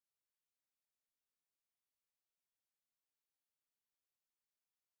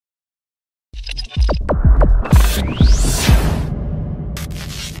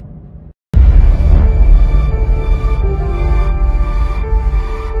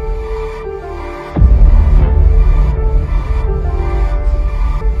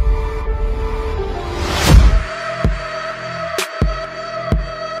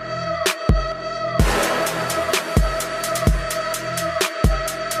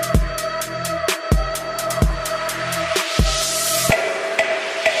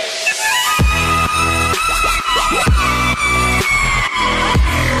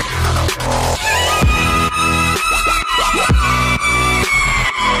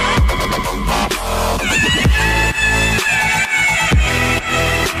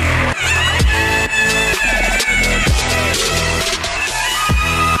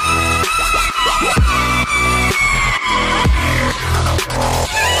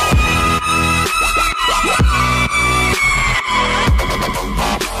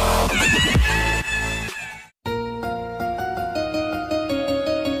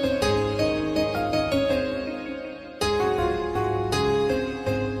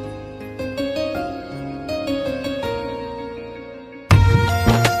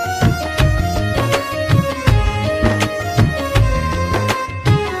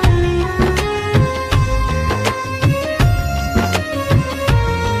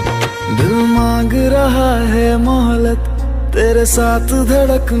रहा है मोहलत तेरे साथ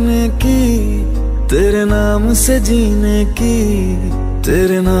धड़कने की, तेरे नाम से जीने की,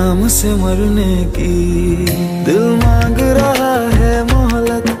 तेरे नाम से मरने की। दिल मांग रहा है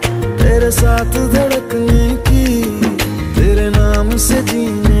मोहलत तेरे साथ धड़कने की, तेरे नाम से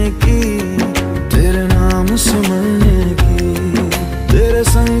जीने की, तेरे नाम से मरने की। तेरे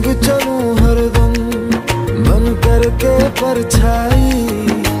संग चलूं हरदम बन करके परछाई,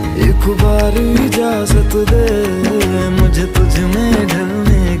 एक बार इजाजत दे मुझे तुझ में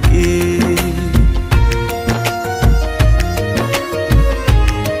ढलने की।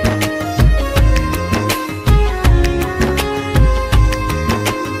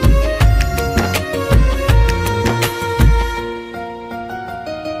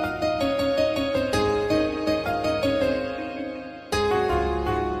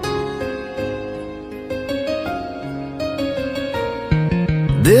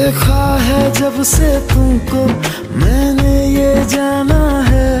 देखा है जब से तुमको मैंने ये जाना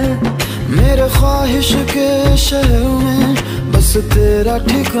है, मेरे ख्वाहिश के शहर में बस तेरा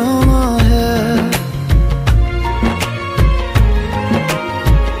ठिकाना है।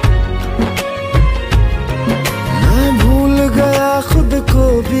 मैं भूल गया खुद को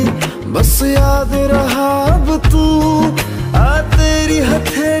भी बस याद रहा अब तू, आ तेरी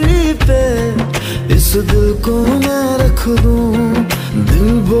हथेली पे इस दिल को मैं रख दूं। दिल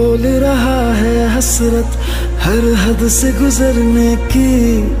बोल रहा है हसरत हर हद से गुजरने की,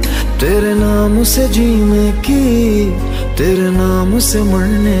 तेरे नाम से जीने की, तेरे नाम से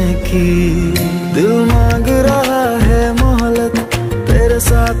मरने की। दिल मांग रहा है मोहलत तेरे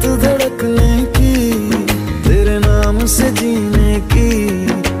साथ धड़कने की, तेरे नाम से जीने की,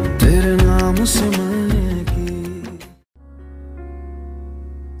 तेरे नाम से मरने की।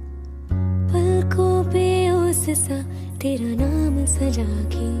 पलकों पे उस सा तेरा नाम सजा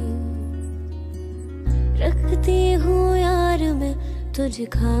के रखती हूँ यार मैं तुझे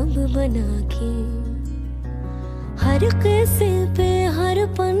ख्वाब बना के। हर किस्से पे हर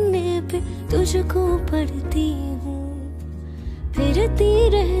पन्ने पे तुझको पढ़ती हूँ, फिरती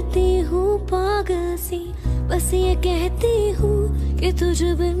रहती हूँ पागल सी, बस ये कहती हूँ कि तुझ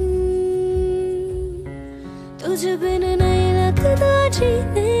बिन नहीं लगता जी,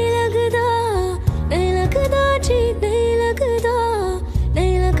 नहीं लगता, नहीं लगता जी, नहीं लगता,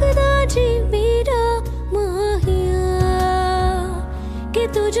 नहीं लगता जी मेरा माहिया, कि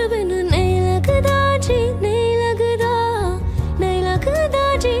तुझ बिन नहीं लगता जी, नहीं लगता, नहीं लगता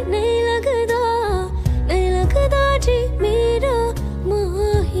जी, नहीं लगता, नहीं लगता जी मेरा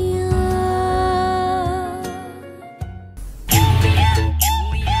माहिया।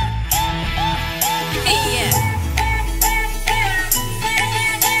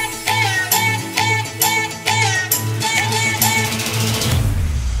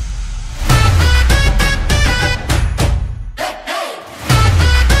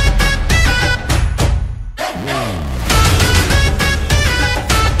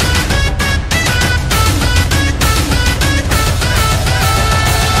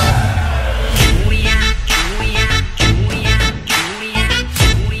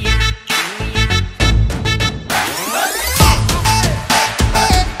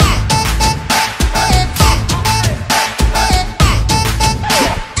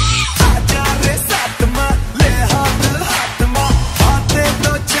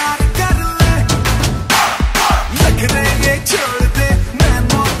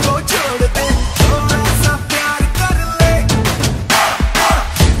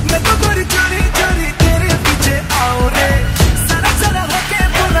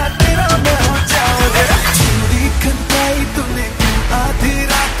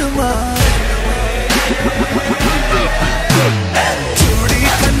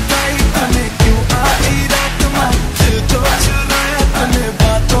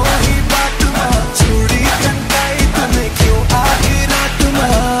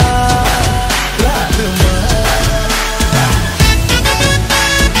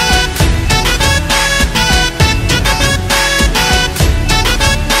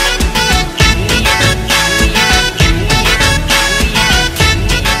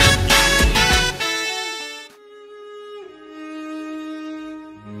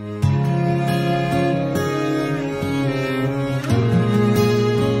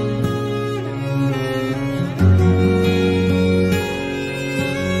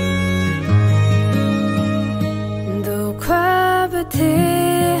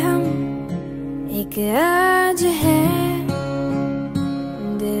 आज है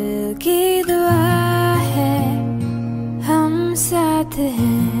दिल की दुआ है, हम साथ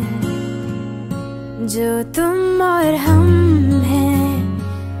हैं जो तुम और हम हैं,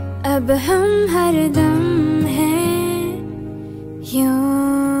 अब अब हम हरदम हैं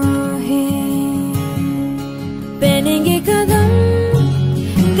यूं ही पहनेंगे कदम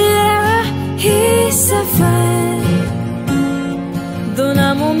तेरा ही सफर दो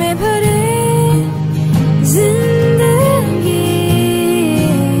नामों में भरे जिंदगी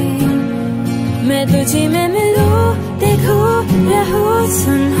मैं तुझे में मिलूं देखो रहो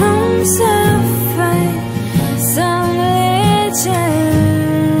सुन हम सफर संग ले चल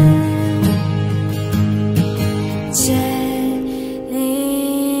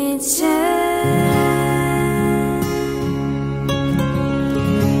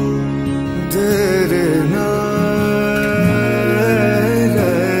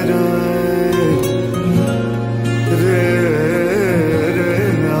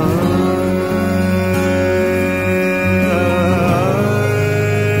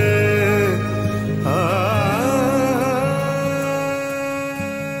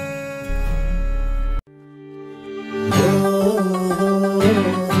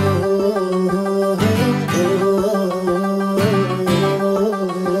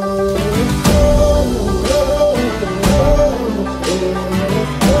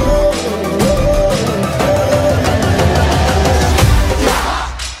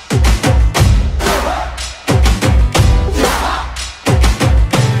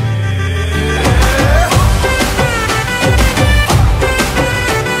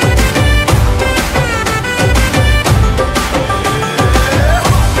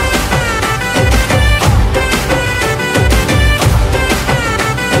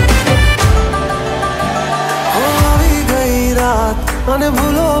અને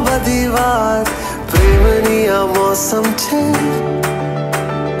ભૂલો બધી વાત પ્રેમની આ મૌસમ છે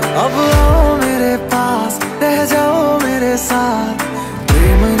अब आओ मेरे पास रह जाओ मेरे साथ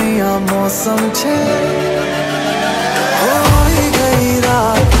प्रेमनी आ मौसम छे होई गई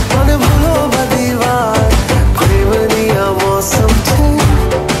रात અને ભૂલો બધી વાત પ્રેમની આ मौसम छे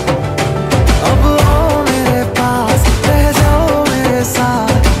अब आओ मेरे पास रह जाओ मेरे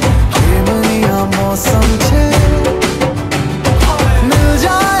साथ प्रेमनी आ मौसम छे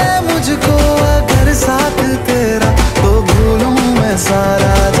मुझको अगर साथ तेरा तो भूलूं मैं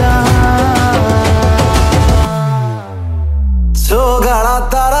सारा जहां चौगाड़ा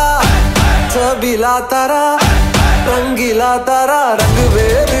तारा छबीला तारा रंगीला तारा रंग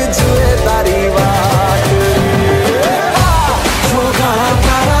भेद जुए तारी बात चौगाड़ा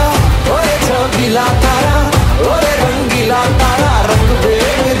तारा ओए छबीला तारा ओए रंगीला तारा रंग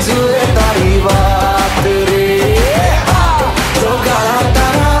भेद जुए तारी बात रे चौगाड़ा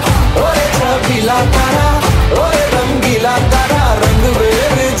तारा छबीला तारा ओए रंगीला तारा रंग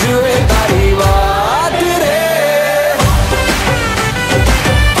भेद जुए तारी बात रे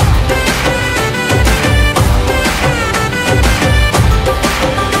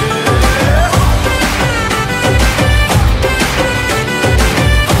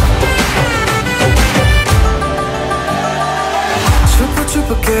छुप छुप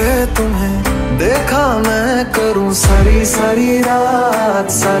के तुम्हें देखा मैं करूं सारी सारी रात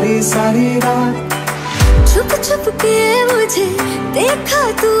सारी सारी रात छुप छुप के मुझे देखा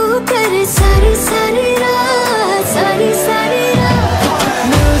तू कर सारी सारी रात सारी सारी रात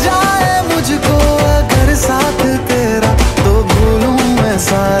मिल जाए मुझको अगर साथ तेरा तो भूलूं मैं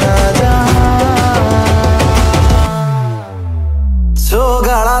सारा जहां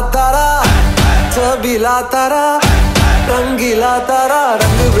चौगाड़ा तारा छबीला तारा रंगीला तारा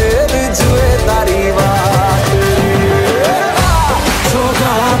रंग भेद जुए तारी बात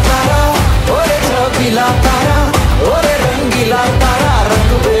चौगाड़ा तारा ओए छबीला तारा ओए रंगीला तारा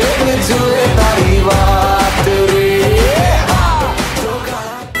रंग भेद जुए तारी बात रे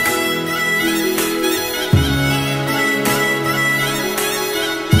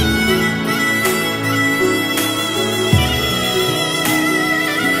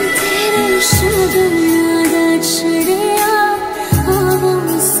तेरे शब्द याद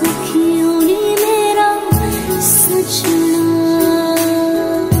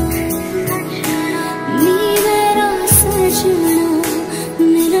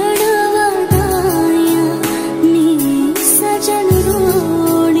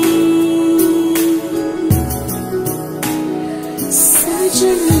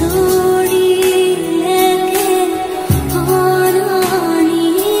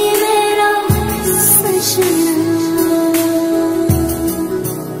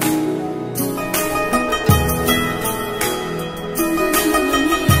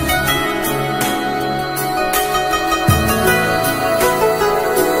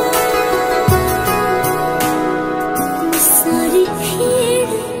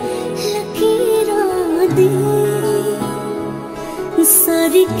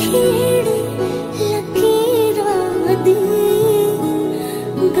सारी खेड़ी लकीरां दी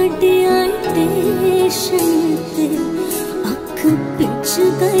गड्डियां स्टेशन ते अख पिच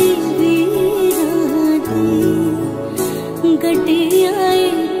गई वीरां दी गड्डियां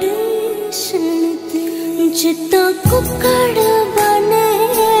स्टेशन ते जिद्दां कुक्कड़ बने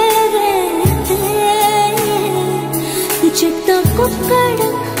रहते जिद्दां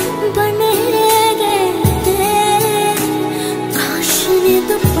कुक्कड़ बने रहते काश ने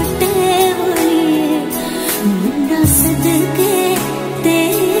दुपट्टे वाली मुंडा सदके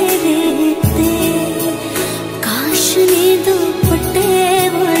तेरे ते काश ने दुपट्टे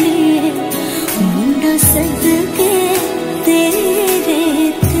वाली मुंडा सदके तेरे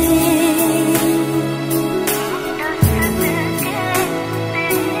ते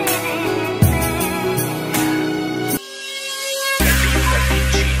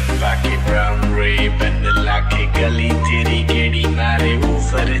गली तेरी गेड़ी नारे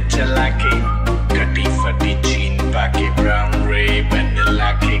ऊपर चला के कटी फटी जीन पाके ब्राउन रे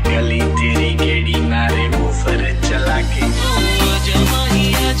बंडला के गली तेरी गेड़ी नारे ऊपर चला के जमाई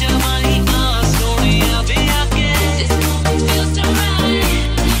आ सोनिया बे आके this moment feels so right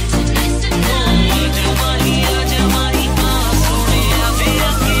tonight's the night जमाई आ सोनिया बे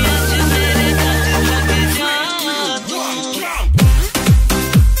आके आज मेरे गल लग जा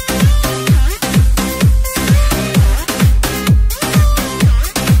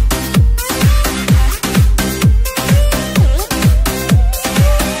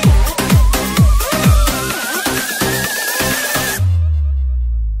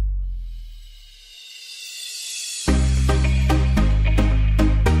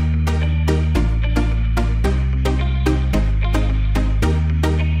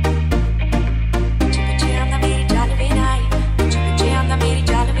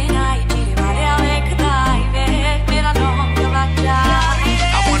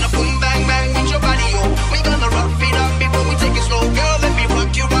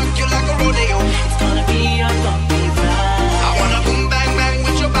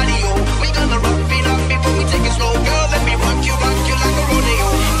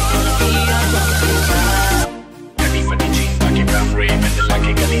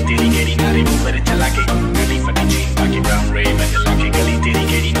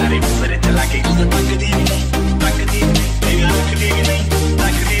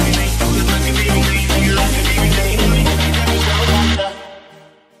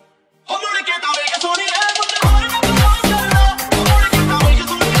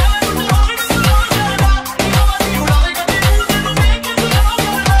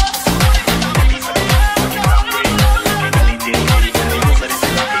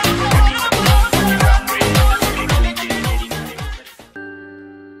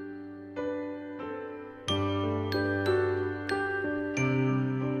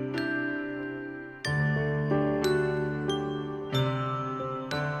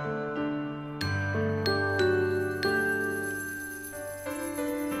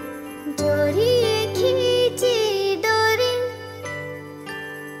डोरी खींची डोरी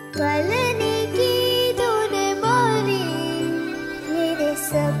पलने